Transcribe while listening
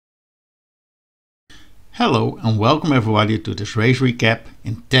Hello and welcome everybody to this race recap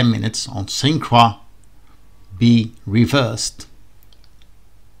in 10 minutes on St. Croix B reversed.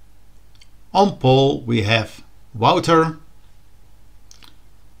 On pole we have Wouter.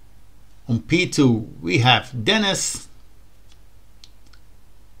 On P2 we have Dennis.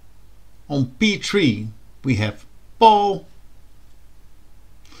 On P3 we have Paul.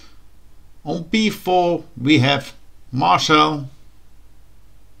 On P4 we have Marcel.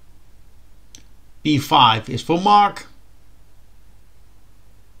 P5 is for Mark.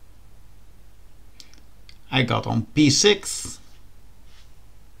 I got on P6.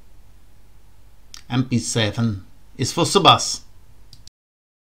 And P7 is for Sebas.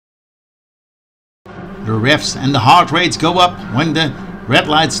 The revs and the heart rates go up when the red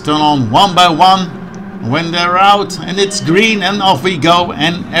lights turn on one by one. When they're out and it's green and off we go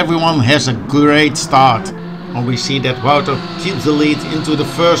and everyone has a great start. And we see that Wouter keeps the lead into the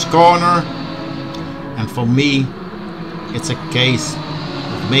first corner. And for me, it's a case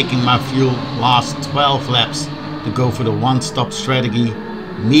of making my fuel last 12 laps to go for the one-stop strategy,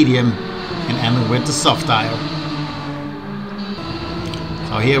 medium, and ending with the soft tire.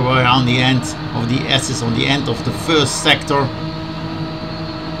 So here we're on the end of the S's, on the end of the first sector,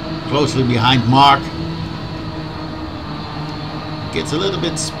 closely behind Mark. Gets a little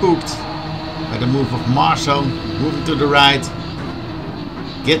bit spooked by the move of Marcel, moving to the right,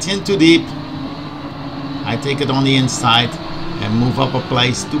 gets in too deep. I take it on the inside and move up a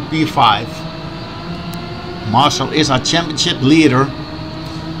place to P5. Marcel is our championship leader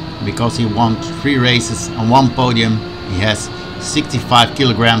because he won 3 races and 1 podium. He has 65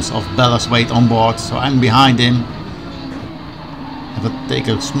 kilograms of ballast weight on board, so I'm behind him. Take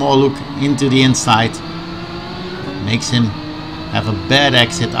a small look into the inside. Makes him have a bad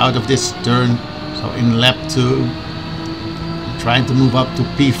exit out of this turn. So in lap 2, I'm trying to move up to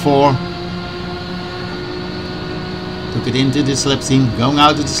P4. Took it into the slipstream, going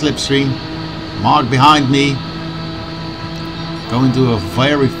out of the slipstream. Mark behind me. Going to a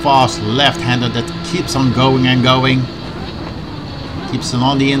very fast left-hander that keeps on going and going. Keeps it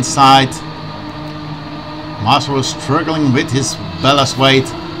on the inside. Marcel is struggling with his ballast weight.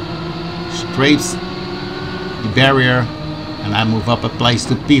 Scrapes the barrier and I move up a place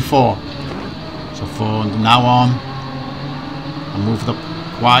to P4. So from now on I moved up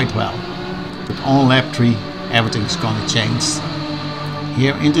quite well. But on lap 3 everything's gonna change.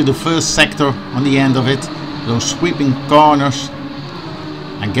 Here into the first sector on the end of it, those sweeping corners,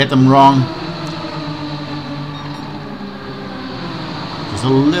 I get them wrong. There's a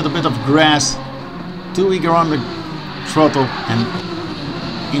little bit of grass, too eager on the throttle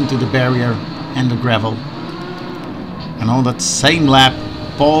and into the barrier and the gravel. And on that same lap,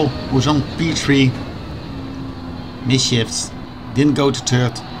 Paul, who's on P3, misshifts, didn't go to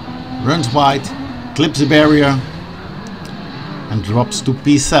third, runs wide, clips the barrier and drops to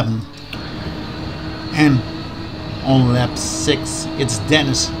P7. And on lap 6 it's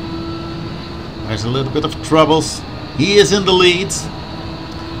Dennis. There's a little bit of troubles. He is in the lead.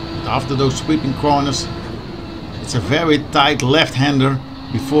 But after those sweeping corners it's a very tight left-hander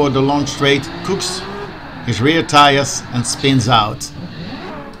before the long straight cooks his rear tires and spins out.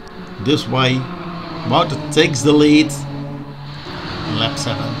 This way Wouter takes the lead on lap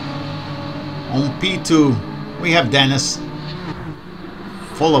 7. On P2 we have Dennis,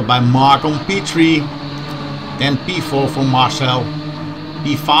 followed by Mark on P3, then P4 for Marcel,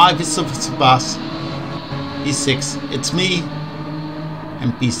 P5 is Sebas, P6 it's me,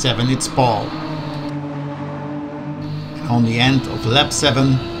 and P7 it's Paul. And on the end of lap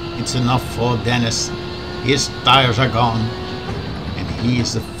 7 it's enough for Dennis. His tires are gone and he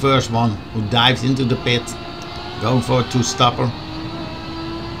is the first one who dives into the pit, going for a 2-stopper.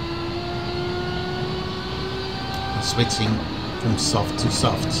 Switching from soft to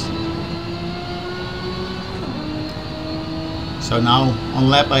soft. So now on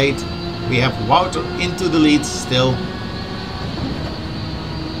lap 8 we have Wouter into the lead still,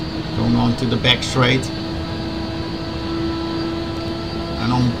 going on to the back straight.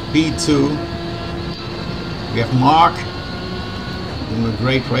 And on P2 we have Mark doing a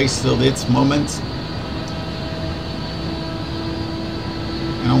great race till this moment.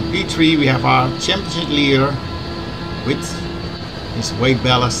 And on P3 we have our championship leader with his weight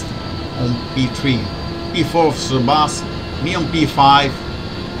ballast on P3. P4 for Sebas, me on P5,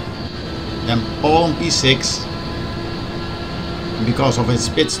 then Paul on P6. And because of his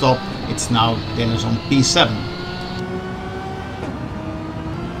pit stop, it's now Dennis on P7.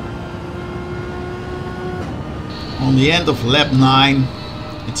 On the end of lap 9,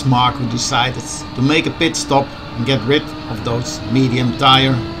 it's Mark who decided to make a pit stop and get rid of those medium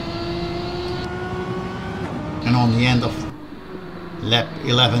tire. And on the end of lap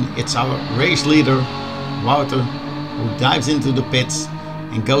 11, it's our race leader, Wouter, who dives into the pits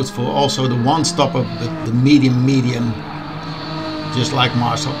and goes for also the one stopper, but the medium, just like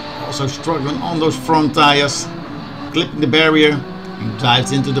Marcel, also struggling on those front tires, clipping the barrier and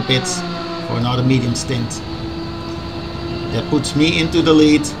dives into the pits for another medium stint. That puts me into the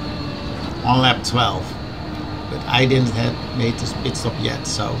lead on lap 12, but I didn't have made this pit stop yet,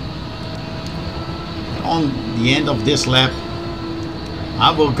 so on the end of this lap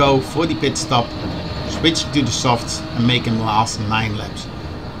I will go for the pit stop, switching to the softs and making the last 9 laps.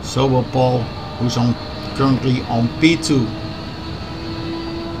 So will Paul, who's currently on P2.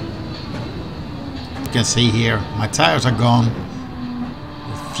 You can see here my tires are gone,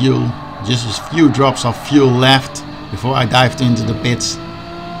 the fuel, just a few drops of fuel left before I dived into the pits.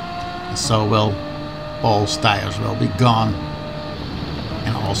 So will Paul's tires will be gone,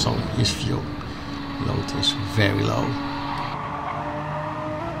 and also his fuel load is very low.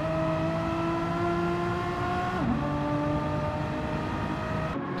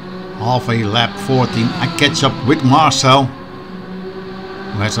 Halfway lap 14 I catch up with Marcel,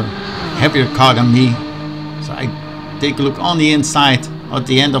 who has a heavier car than me, so I take a look on the inside at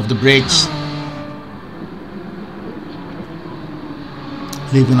the end of the bridge,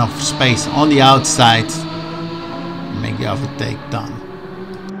 leave enough space on the outside and make the overtake done.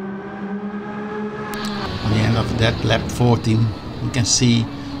 On the end of that lap 14 you can see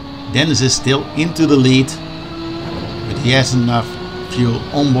Dennis is still into the lead, but he has enough fuel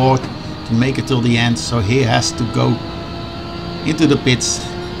on board to make it till the end, so he has to go into the pits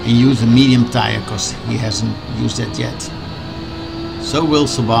and use a medium tire because he hasn't used that yet. So will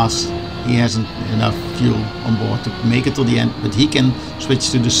Sebas, he hasn't enough fuel on board to make it till the end, but he can switch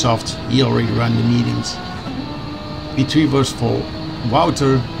to the soft. He already ran the mediums. P3 was for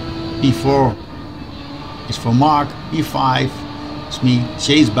Wouter, P4 is for Mark, P5 is me,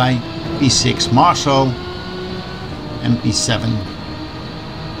 chased by P6 Marcel, and P7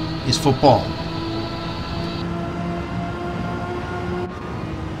 is for Paul.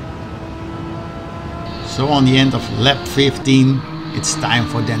 So on the end of lap 15 it's time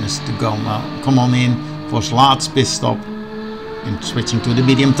for Dennis to go come on in for his last pit stop and switching to the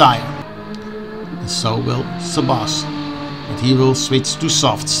medium tire. And so will Sebas, but he will switch to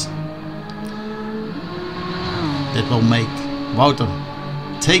softs. That will make Wouter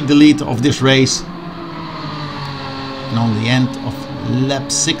take the lead of this race. And on the end of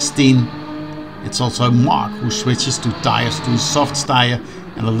lap 16 it's also Mark who switches to tires, to soft tire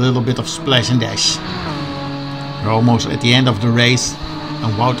and a little bit of splash and dash. We're almost at the end of the race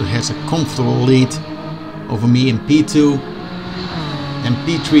and Wouter has a comfortable lead over me in P2. Then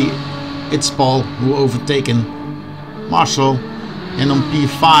P3 it's Paul who overtaken Marcel, and on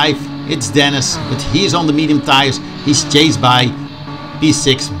P5 it's Dennis, but he's on the medium tires. He's chased by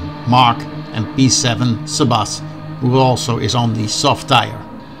P6 Mark and P7 Sebas, who also is on the soft tire.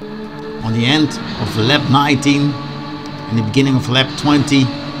 On the end of lap 19 and the beginning of lap 20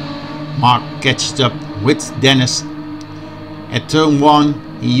 Mark catches up with Dennis. At turn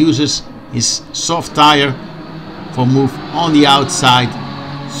 1 he uses his soft tire for move on the outside,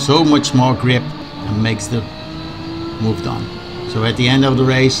 so much more grip, and makes the move done. So at the end of the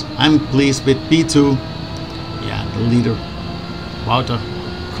race I'm pleased with P2. Yeah, the leader Wouter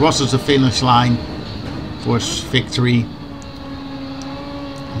crosses the finish line for his victory,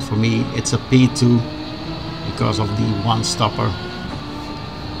 and for me it's a P2 because of the one stopper.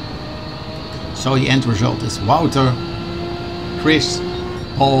 So the end result is Wouter, Chris,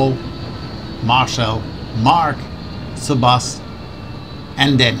 Paul, Marcel, Mark, Sebas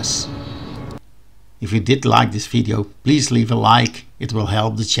and Dennis. If you did like this video, please leave a like, it will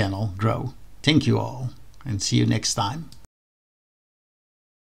help the channel grow. Thank you all and see you next time.